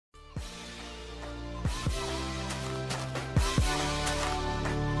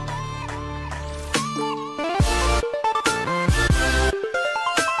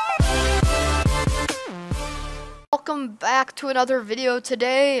welcome back to another video.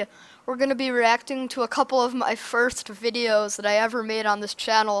 Today we're going to be reacting to a couple of my first videos that I ever made on this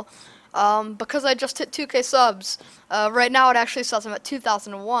channel because I just hit 2K subs. Right now it actually says I'm at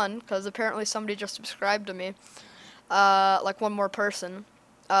 2001 because apparently somebody just subscribed to me, like one more person.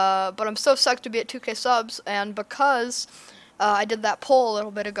 But I'm so psyched to be at 2K subs, and because I did that poll a little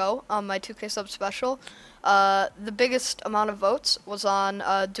bit ago on my 2K sub special, the biggest amount of votes was on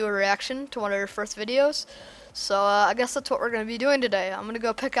do a reaction to one of your first videos. So I guess that's what we're going to be doing today. I'm going to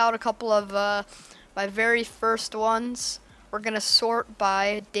go pick out a couple of my very first ones. We're going to sort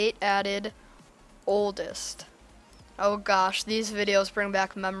by date added oldest. Oh gosh, these videos bring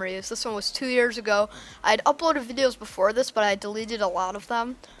back memories. This one was 2 years ago. I'd uploaded videos before this, but I deleted a lot of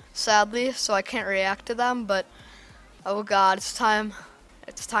them, sadly, so I can't react to them. But oh god, it's time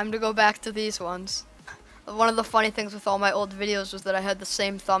to go back to these ones. One of the funny things with all my old videos was that I had the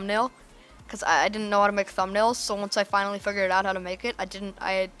same thumbnail, because I didn't know how to make thumbnails. So once I finally figured out how to make it,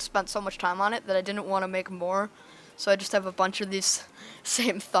 I had spent so much time on it that I didn't want to make more. So I just have a bunch of these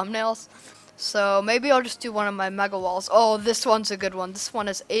same thumbnails. So maybe I'll just do one of my mega walls. Oh, this one's a good one. This one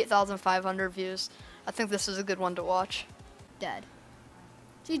has 8,500 views. I think this is a good one to watch. Dead.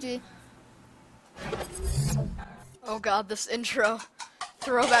 GG. Oh god, this intro.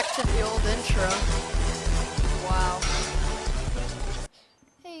 Throwback to the old intro. Wow.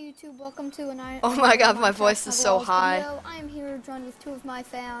 Hey YouTube, welcome to another. Oh my god, my voice is so high. Video. I am here joined with two of my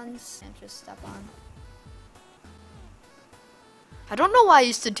fans. And just step on. I don't know why I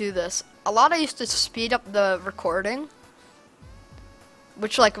used to do this. I used to speed up the recording,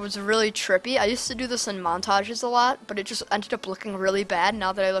 which like was really trippy. I used to do this in montages a lot, but it just ended up looking really bad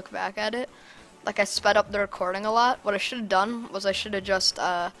now that I look back at it. Like I sped up the recording a lot. What I should have done was I should have just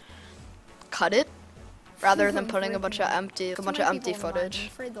cut it rather than putting a bunch of empty footage. I'm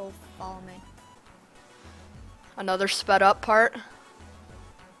afraid they'll follow me. Another sped up part.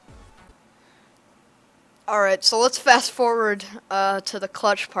 Alright, so let's fast forward to the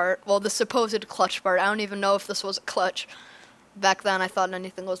clutch part. Well, the supposed clutch part. I don't even know if this was a clutch. Back then, I thought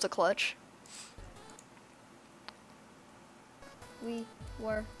anything was a clutch. We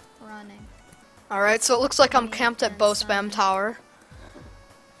were running. Alright, so it looks like I'm camped at Bo Spam Tower.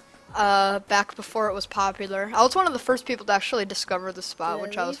 Back before it was popular. I was one of the first people to actually discover the spot,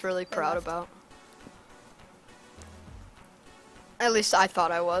 which I was really proud about. At least I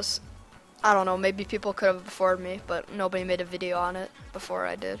thought I was. I don't know, maybe people could have before me, but nobody made a video on it before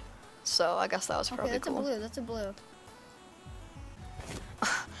I did. So I guess that was probably cool. Okay, that's a blue.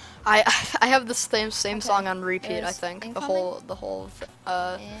 I have the same song on repeat, I think. Incoming? The whole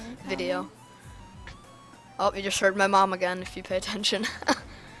video. Oh, you just heard my mom again if you pay attention.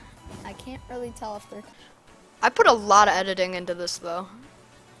 I can't really tell if they're... I put a lot of editing into this though.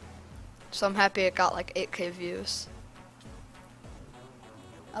 So I'm happy it got like 8K views.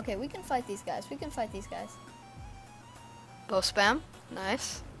 Okay, we can fight these guys. Bo Spam,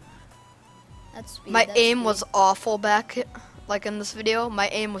 nice. That's speed. My aim was awful back, like in this video. My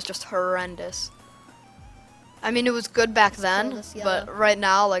aim was just horrendous. I mean, it was good back then, but right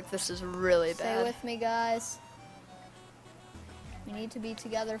now, like, this is really bad. Stay with me, guys. We need to be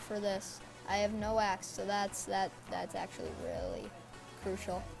together for this. I have no axe, so that's actually really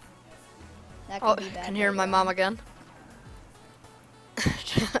crucial. That could be bad. Can hear my mom again.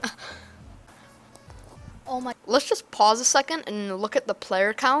 Oh my. Let's just pause a second and look at the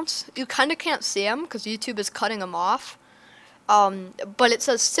player counts. You kind of can't see them because YouTube is cutting them off. But it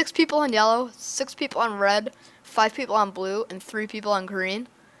says 6 people on yellow, 6 people on red, 5 people on blue, and 3 people on green,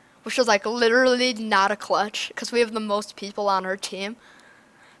 which is like literally not a clutch because we have the most people on our team.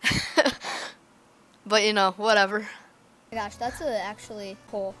 But you know, whatever. Oh my gosh, that's actually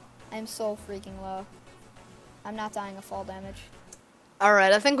cool. I'm so freaking low. I'm not dying of fall damage.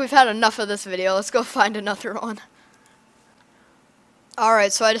 Alright, I think we've had enough of this video. Let's go find another one.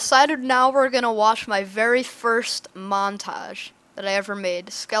 Alright, so I decided now we're going to watch my very first montage that I ever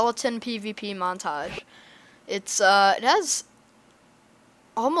made. Skeleton PvP montage. It has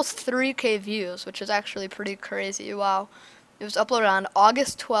almost 3K views, which is actually pretty crazy. Wow. It was uploaded on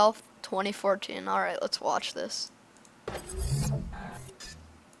August 12th, 2014. Alright, let's watch this.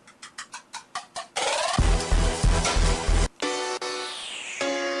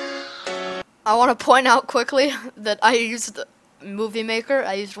 I want to point out quickly that I used Movie Maker.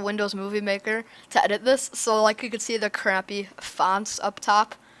 I used Windows Movie Maker to edit this, so like you could see the crappy fonts up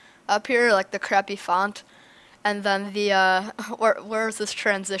top, up here, like the crappy font, and then the where's this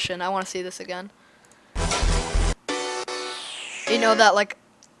transition? I want to see this again. You know that like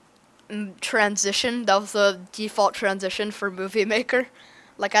transition? That was the default transition for Movie Maker.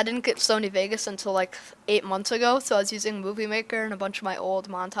 Like, I didn't get Sony Vegas until like 8 months ago, so I was using Movie Maker and a bunch of my old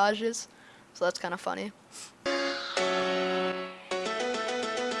montages. So that's kind of funny.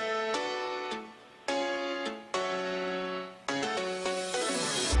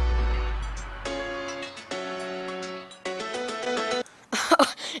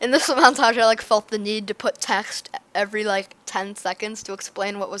 In this montage, I like felt the need to put text every like 10 seconds to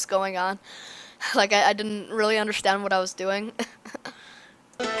explain what was going on. Like, I didn't really understand what I was doing.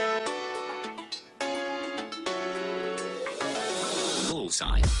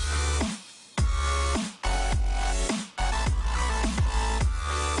 Bullseye.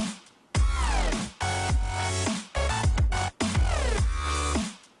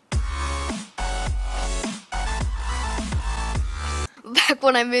 Back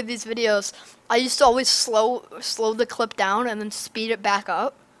when I made these videos, I used to always slow the clip down and then speed it back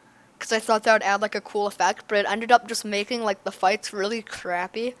up, because I thought that would add like a cool effect, but it ended up just making like the fights really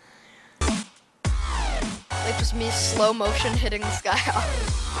crappy. Like just me slow motion hitting this guy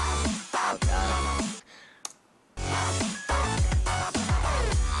off. Oh god.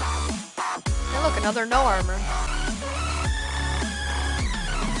 Hey look, another no armor.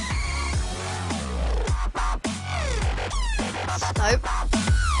 Snipe.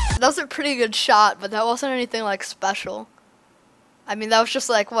 That was a pretty good shot, but that wasn't anything like special. I mean, that was just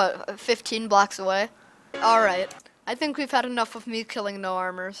like, what, 15 blocks away? Alright, I think we've had enough of me killing no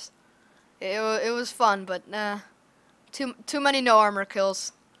armors. It was fun, but nah. Too many no armor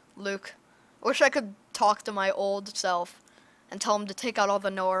kills, Luke. I wish I could talk to my old self and tell him to take out all the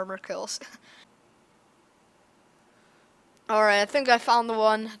no armor kills. Alright, I think I found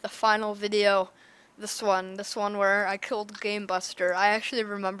the final video. This one where I killed Game Buster. I actually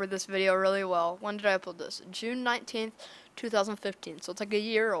remember this video really well. When did I upload this? June 19th, 2015. So it's like a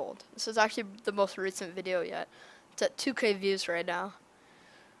year old. This is actually the most recent video yet. It's at 2K views right now.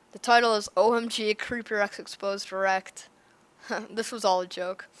 The title is OMG Creeper X Exposed Wrecked. This was all a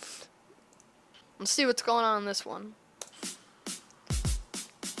joke. Let's see what's going on in this one.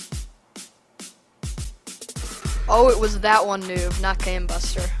 Oh, it was that one noob, not Game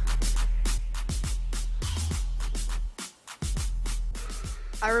Buster.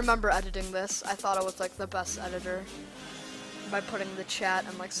 I remember editing this. I thought I was like the best editor by putting the chat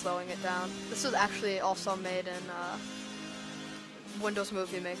and like slowing it down. This was actually also made in Windows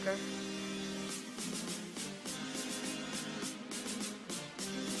Movie Maker.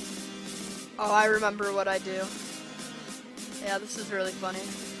 Oh, I remember what I do. Yeah, this is really funny.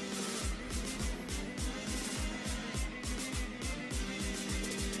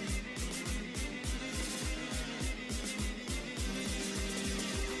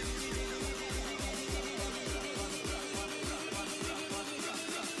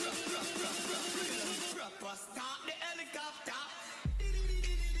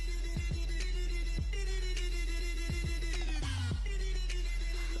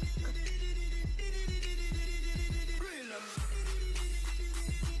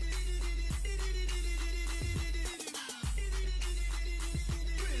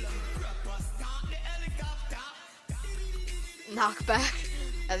 Knockback,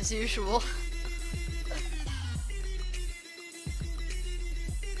 as usual.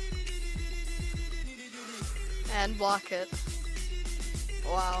 And block it.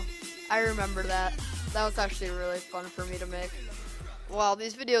 Wow, I remember that. That was actually really fun for me to make. Wow,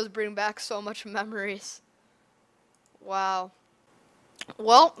 these videos bring back so much memories. Wow.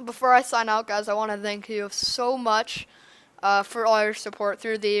 Well, before I sign out, guys, I want to thank you so much for all your support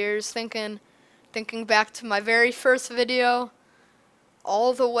through the years. Thinking back to my very first video,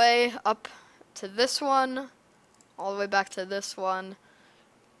 all the way up to this one, all the way back to this one.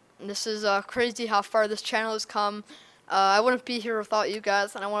 And this is crazy how far this channel has come. I wouldn't be here without you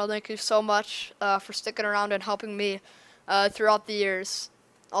guys, and I want to thank you so much for sticking around and helping me throughout the years.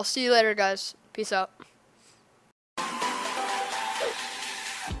 I'll see you later, guys. Peace out.